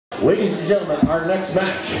Ladies and gentlemen, our next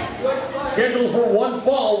match, scheduled for one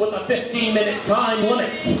fall with a 15-minute time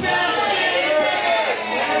limit.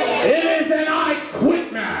 It is an I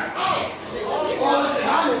Quit match.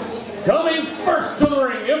 Coming first to the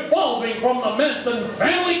ring, evolving from the Manson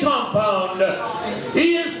family compound,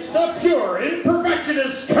 he is the pure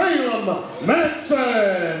imperfectionist Calem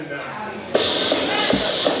Manson.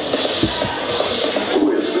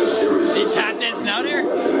 You tap dancing out here?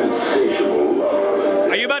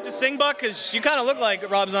 Are you about to sing, Buck? Because you kind of look like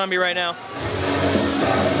Rob Zombie right now. Not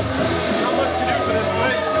much to do for this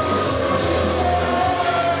fight.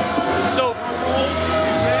 So, Rules,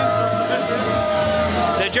 wins, no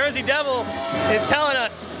submissions. the Jersey Devil is telling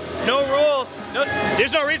us no rules. No,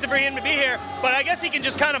 there's no reason for him to be here, but I guess he can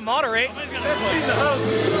just kind of moderate. Best seat in the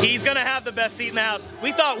house. He's going to have the best seat in the house.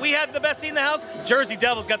 We thought we had the best seat in the house. Jersey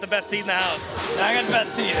Devil's got the best seat in the house. I got the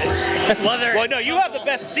best seat. Leather. Well, no, you have the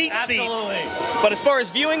best seat. Absolutely. But as far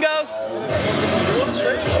as viewing goes,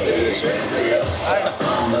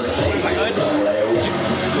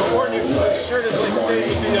 The shirt is like staying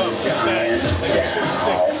with me up. Like it should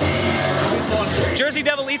stick. Jersey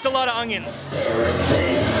Devil eats a lot of onions.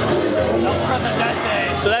 That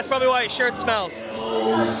day. So that's probably why his shirt smells.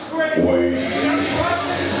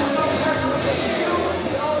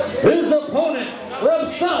 His opponent from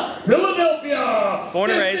South Philadelphia.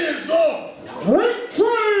 Born and raised. This is the Freight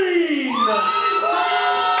Train.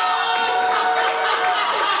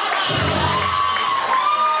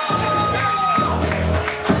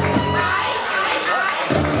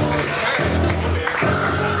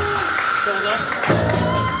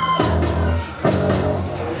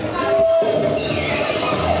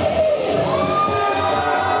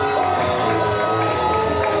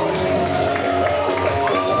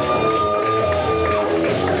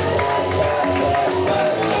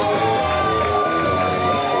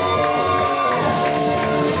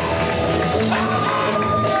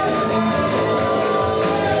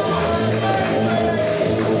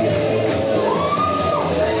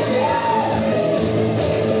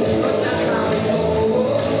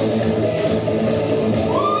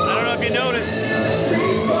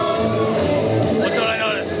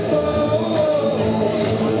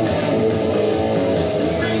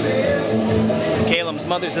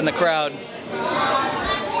 Mother's in the crowd.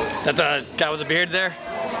 That the guy with the beard there?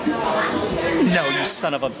 No, you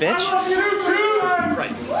son of a bitch.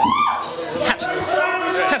 Right.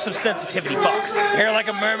 Have some sensitivity, Buck. Hair like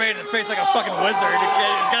a mermaid and face like a fucking wizard.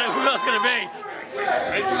 Who else gonna be?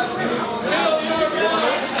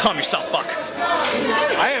 Calm yourself, Buck.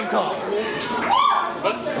 I am calm.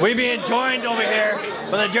 We being joined over here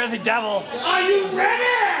by the Jersey Devil. Are you ready?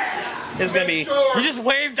 This is gonna be. You just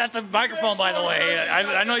waved at the microphone, by the way.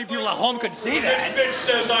 I know you people at home could see that. This bitch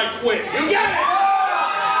says I quit. You got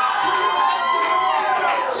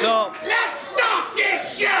it! So. Let's start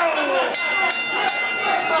this show!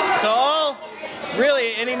 So all,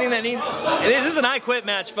 really, anything that needs. This is an I Quit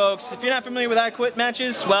match, folks. If you're not familiar with I Quit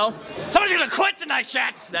matches, well. Somebody's gonna quit tonight,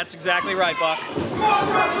 Shats! That's exactly right, Buck.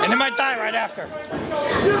 And they might die right after.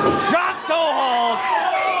 Drop toe hold!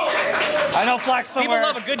 I know Flax somewhere.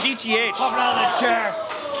 People love a good DTH. Popping out of the chair.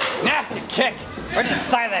 Nasty kick. Right to the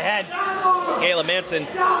side of the head. Calem Manson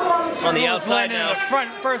on the outside now. In the front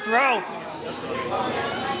first row.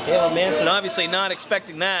 Calem Manson obviously not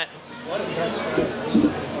expecting that. What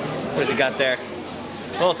has he got there?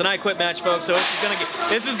 Well, it's an I Quit match, folks, so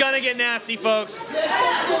this is gonna get nasty, folks.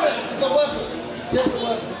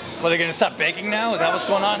 Well, they're gonna stop baking now? Is that what's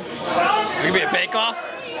going on? There's gonna be a bake-off?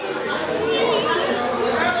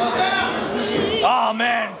 Oh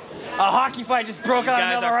man, a hockey fight just broke out These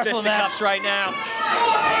guys another are wrestling match. fisticuffs right now.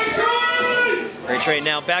 Freight Train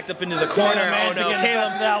now backed up into the corner. Oh no,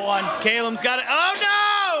 Calem's got it. Oh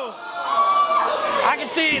no! I can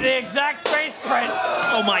see the exact face print.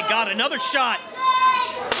 Oh my God, another shot.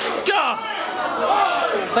 Go!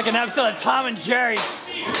 It's like an episode of Tom and Jerry. A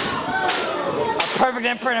perfect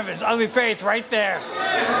imprint of his ugly face right there.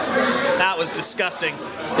 That was disgusting.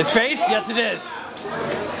 His face? Yes, it is.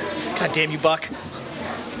 God damn you, Buck.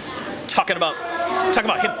 Talking about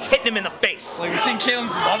him hitting him in the face. Like, you seen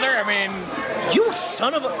Calem's mother? I mean, you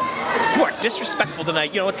son of a... You are disrespectful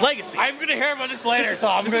tonight. You know, it's legacy. I'm going to hear about this later, so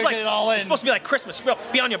I'm going to get it all in. It's supposed to be like Christmas.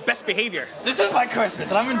 Be on your best behavior. This is my Christmas,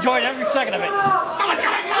 and I'm enjoying every second of it.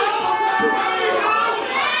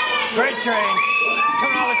 Freight Train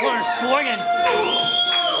coming out of the corner, swinging.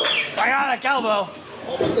 Bionic elbow.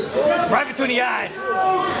 Right between the eyes.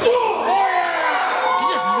 Oh, yeah! He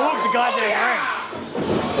just moved the goddamn ring.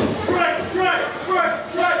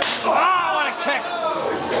 Oh, what a kick.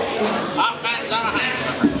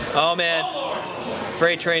 Oh, man.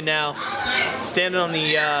 Freight Train now standing on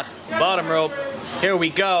the bottom rope. Here we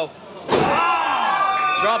go.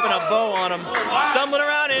 Dropping a bow on him. Stumbling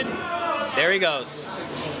around in. There he goes.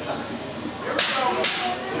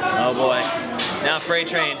 Oh boy. Now Freight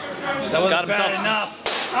Train got himself some.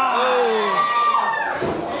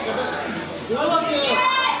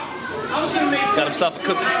 Got himself a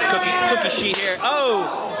cookie sheet here.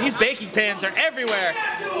 Oh, these baking pans are everywhere.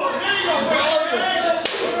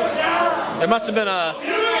 There must have been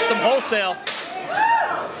some wholesale.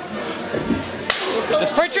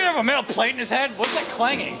 Does Freight Train have a metal plate in his head? What's that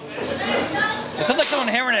clanging? It sounds like someone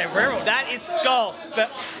hammering a railroad. That is skull,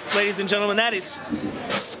 ladies and gentlemen. That is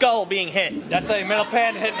skull being hit. That's a metal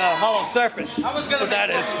pan hitting a hollow surface. What that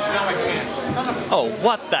is. Oh,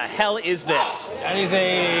 what the hell is this? That is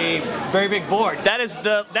a very big board. That is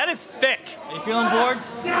thick. Are you feeling bored?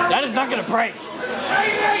 That is not gonna break.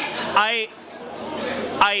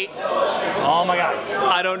 Oh my God.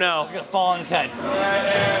 I don't know. It's gonna fall on his head.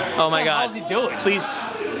 Oh my God. What the hell is he doing?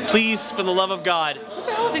 Please, for the love of God. What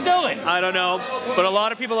the hell is he doing? I don't know, but a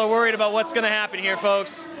lot of people are worried about what's gonna happen here,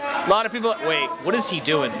 folks. A lot of people. Wait, what is he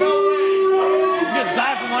doing? He's gonna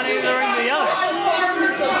dive from one end of the ring to the other.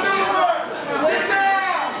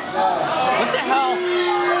 What the hell?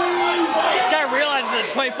 This guy realizes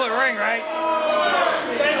it's a 20-foot ring, right?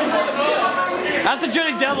 That's a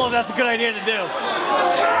Judy Devil if that's a good idea to do.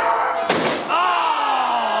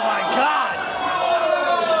 Oh my God!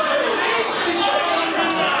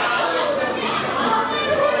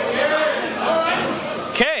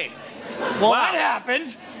 Okay. Well, Wow. that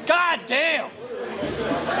happened. God damn!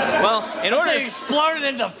 Well, in order They exploded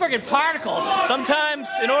into friggin' particles. sometimes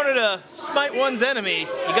in order to smite one's enemy,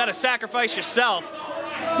 you gotta sacrifice yourself.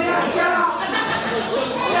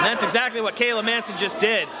 And that's exactly what Calem Manson just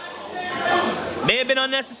did. May have been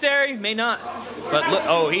unnecessary, may not. But look,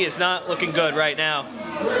 oh, he is not looking good right now.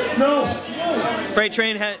 No. Freight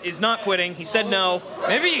Train is not quitting. He said no.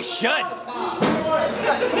 Maybe you should.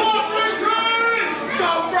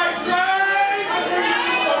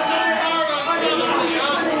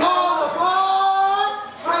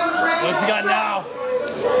 What's he got now?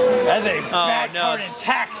 That's a bad card in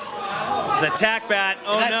tax. It's a tack bat.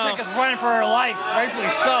 Oh That no. chick is running for her life, rightfully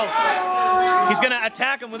so. He's gonna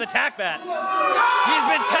attack him with a tack bat. He's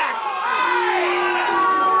been taxed.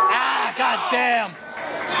 Ah, goddamn.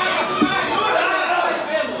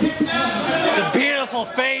 The beautiful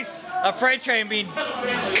face of Freight Train being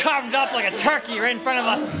carved up like a turkey right in front of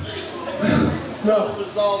us. No.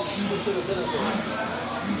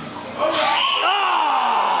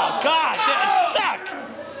 Oh, God, that suck.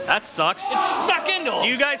 That sucks. It stuck into him. Do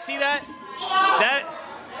you guys see that?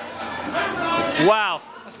 Wow.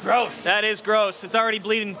 That's gross. That is gross. It's already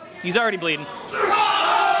bleeding. He's already bleeding.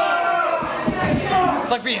 It's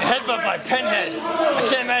like being headbutted by Pinhead. I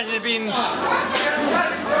can't imagine it being...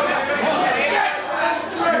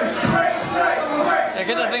 Yeah,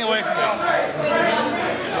 get that thing away from me.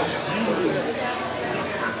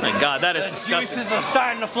 My God, that is The disgusting. juices are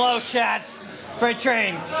starting to flow, Shats. Freight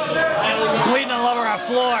Train. Bleeding all over our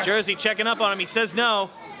floor. Jersey checking up on him. He says no.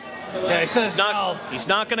 Yeah, he says no. He's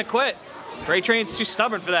not going to quit. Freight Train's too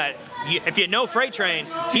stubborn for that. If you know Freight Train,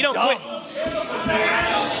 he don't quit.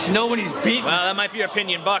 You know when he's beaten. Well, that might be your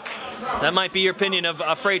opinion, Buck. That might be your opinion of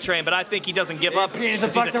Freight Train, but I think he doesn't give up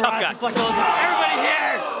because he's a tough guy. Everybody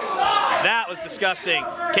here! That was disgusting.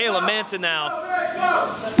 Calem Manson now.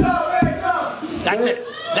 That's it.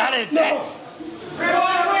 That is it.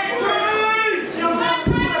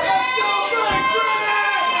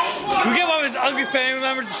 Can we get one of his ugly family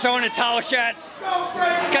members to throw in the towel shots?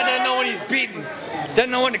 This guy doesn't know when he's beaten. Doesn't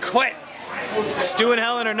know when to quit. Stu and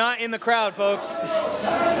Helen are not in the crowd, folks.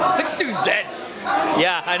 I think Stu's dead.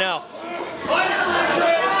 Yeah, I know.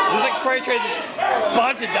 Looks like Freight Train's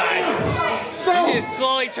about to die. He's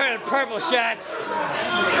slowly turning purple shots.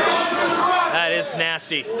 That is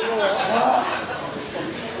nasty.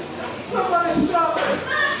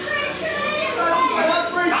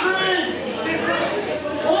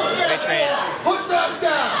 Freight Train. Put that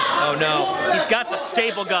down! Oh no, he's got the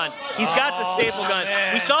staple gun. He's got the staple gun.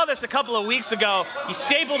 man. We saw this a couple of weeks ago. He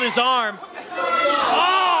stapled his arm.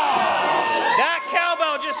 That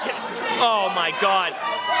cowbell just hit. Oh my God.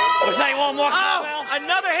 Was that one more cowbell? Oh,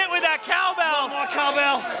 another hit with that cowbell. One more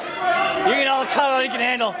cowbell. You get all the cowbell you can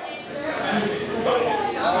handle.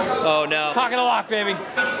 Oh no. Talking a walk, baby.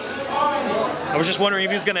 I was just wondering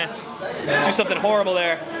if he was gonna do something horrible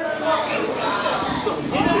there.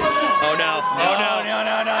 Oh no. Oh no.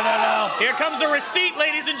 No. Here comes a receipt,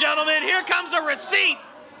 ladies and gentlemen. Here comes a receipt.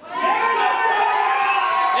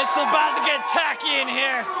 It's about to get tacky in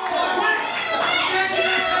here.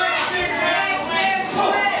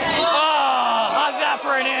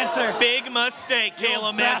 for an answer. Big mistake,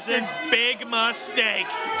 Calem Manson. Big mistake.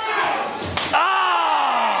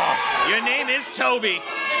 Oh! Your name is Toby.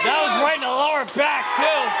 That was right in the lower back, too.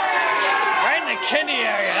 Right in the kidney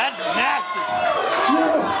area. That's nasty.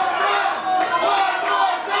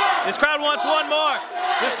 This crowd wants one more.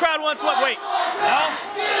 This crowd wants one. Wait. No?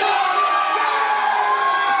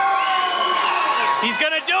 He's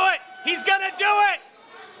gonna do it. He's gonna do it.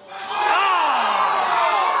 Oh!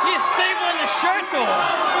 He's stapling the shirt to him.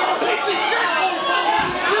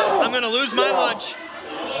 I'm gonna lose my lunch.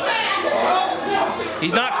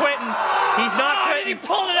 He's not quitting. He's not quitting. He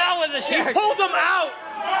pulled it out with the shirt. He pulled him out.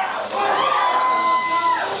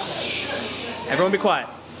 Everyone be quiet.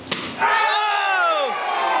 Oh!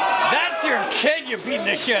 That's your kid you're beating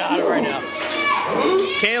the shit out of right now.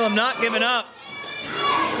 Calem not giving up.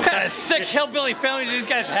 What kind of sick hillbilly family do these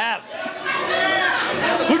guys have?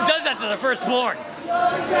 Who does that to their firstborn?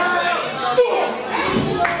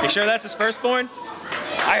 You sure that's his firstborn?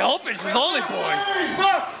 I hope it's his only born.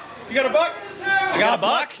 Buck! You got a buck? I got a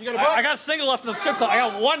buck? You got a buck? I got a single left in the strip club. I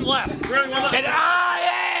got one left. Really, one left? And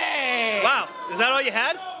yay! Wow, is that all you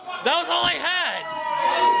had? That was all I had.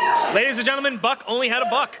 Ladies and gentlemen, Buck only had a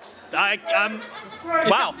buck.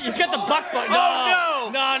 Wow. He's got the buck. No. Oh,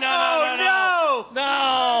 no.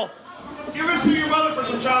 No. Give this to your mother for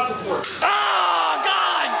some child support. Oh,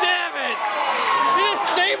 God damn it. You just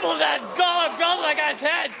stapled that dollar bill to that guy's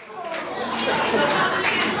head.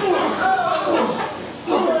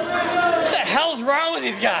 What the hell's wrong with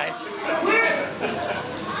these guys?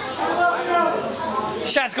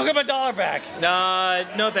 Shots, go get my dollar back.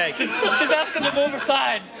 No thanks. Just ask him to move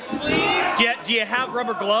aside. Do you have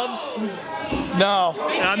rubber gloves? No.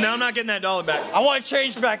 I'm not getting that $1 back. I want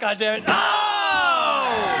change back, goddammit. Oh!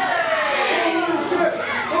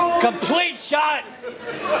 Complete shot.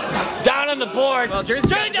 Down on the board. Well, Jersey's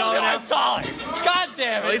got Jersey the dollar doesn't now. have $1. God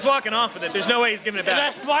damn it. Well, he's walking off with it. There's no way he's giving it And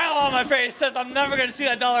that back. smile on my face says I'm never going to see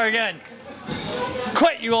that $1 again.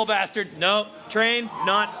 Quit, you old bastard. No, Train,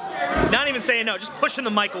 not even saying no, just pushing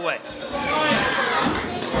the mic away.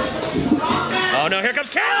 Oh no, here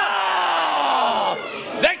comes Calem! Oh!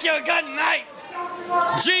 Thank you, good night.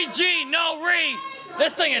 GG, no re.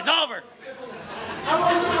 This thing is over.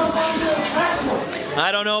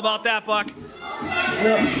 I don't know about that, Buck.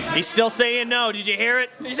 He's still saying no. Did you hear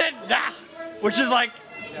it? He said nah, which is like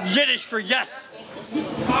Yiddish for yes.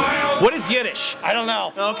 What is Yiddish? I don't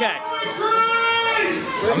know. Okay.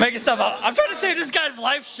 I'm making stuff up. I'm trying to save this guy's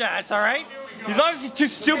life shots, all right? He's obviously too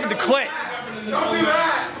stupid to quit.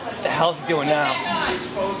 What the hell's he doing now?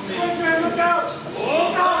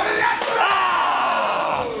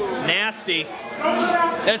 Ah! Nasty.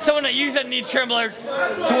 There's someone that used that knee trembler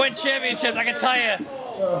to win championships, I can tell you.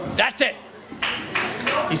 That's it.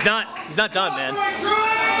 He's not done, man.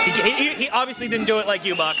 He obviously didn't do it like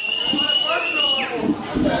you, Buck.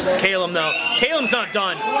 Calem, though. Calem's not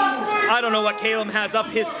done. I don't know what Calem has up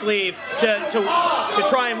his sleeve to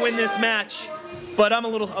try and win this match, but I'm a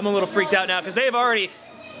little freaked out now because they've already.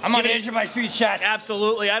 I'm on the edge of my seat, shots.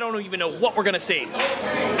 Absolutely. I don't even know what we're gonna see.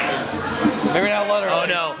 Maybe not literally. Oh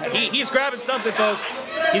no, he's grabbing something, folks.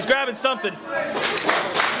 He's grabbing something.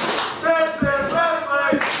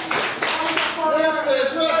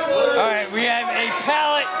 All right, we have a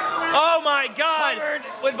pallet. Oh my God! Covered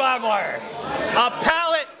with barbed wire. A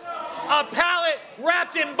pallet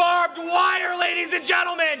wrapped in barbed wire, ladies and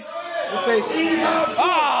gentlemen. Your face.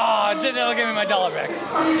 Oh, they'll give me my $1 back.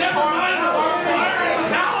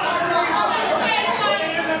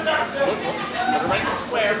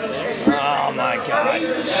 Oh my God. You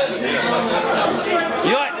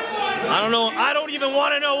know what? I don't know. I don't even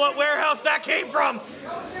want to know what warehouse that came from.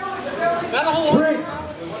 Drink.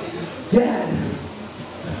 Dad.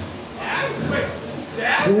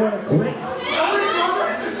 You want to quit?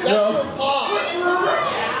 No.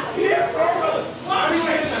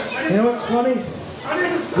 You know what's funny?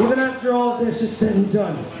 Even after all this is said and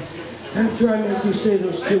done, after I make you say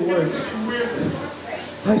those 2 words,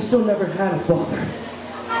 I still never had a father.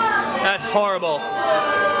 That's horrible.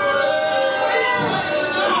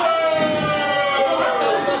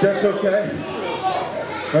 That's okay.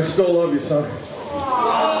 I still love you, son.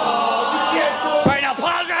 All right, now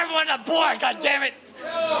pile drive on the board, God damn it.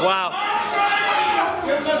 Wow.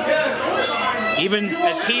 Even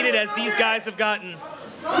as heated as these guys have gotten,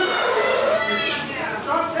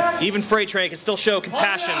 even Freight Train can still show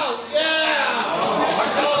compassion. All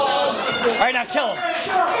right, now kill him.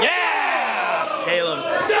 Yeah! Calem.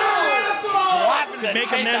 Slapping the Make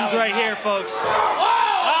taste amends out of right him. here, folks.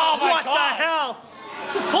 Oh my What God. the hell?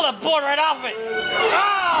 Just pull that board right off of it.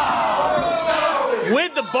 Oh!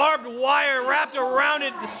 With the barbed wire wrapped around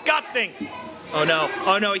it, disgusting. Oh no.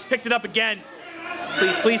 Oh no, he's picked it up again.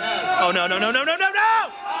 Please, please. Oh no, no, no, no, no, no, no!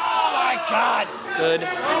 Oh my God. Good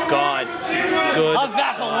God. Good. How's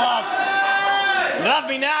that for love? You love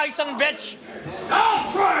me now, you son of a bitch? I'll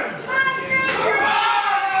try.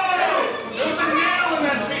 There's a nail in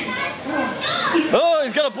that piece. Oh,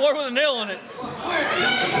 he's got a board with a nail in it.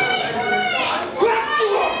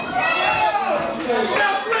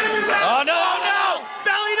 Oh no, Oh no!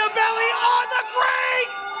 Belly to belly on the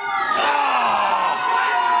grate!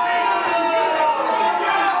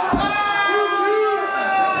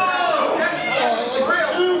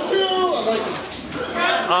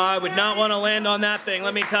 I would not want to land on that thing,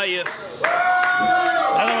 let me tell you.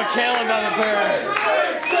 I don't know what Calem on the pair.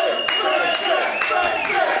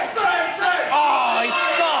 Oh, he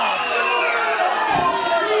stopped.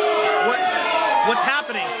 What's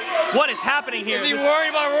happening? What is happening here? Is he worried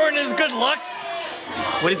about ruining his good looks?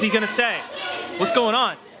 What is he gonna say? What's going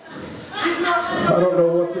on? I don't know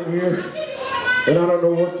what's in here, and I don't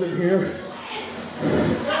know what's in here.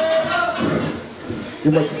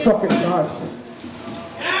 You're my fucking God.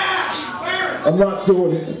 I'm not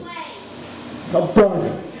doing it. I'm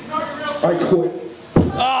done. I quit.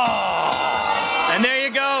 Oh. And there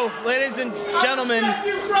you go, ladies and gentlemen.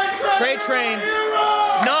 Freight Train,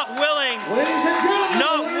 not willing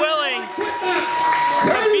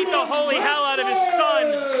to beat the holy hell out of his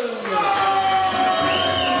son.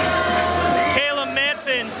 Calem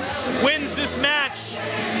Manson wins this match.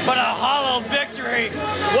 But a hollow victory.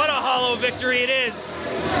 What a hollow victory it is.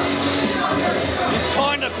 He's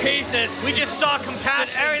torn to pieces. We just saw Did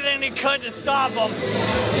compassion. everything he could to stop him.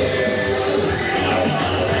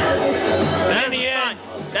 That is the sign.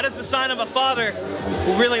 That is the sign of a father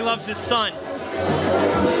who really loves his son.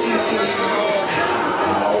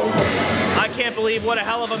 I can't believe what a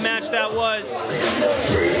hell of a match that was.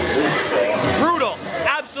 Brutal,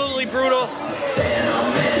 absolutely brutal.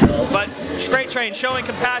 But Freight Train showing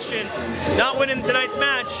compassion, not winning tonight's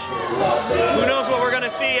match. Who knows what we're gonna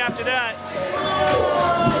see after that?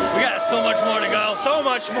 We got so much more to go. So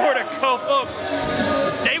much more to go, folks.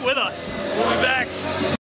 Stay with us. We'll be back.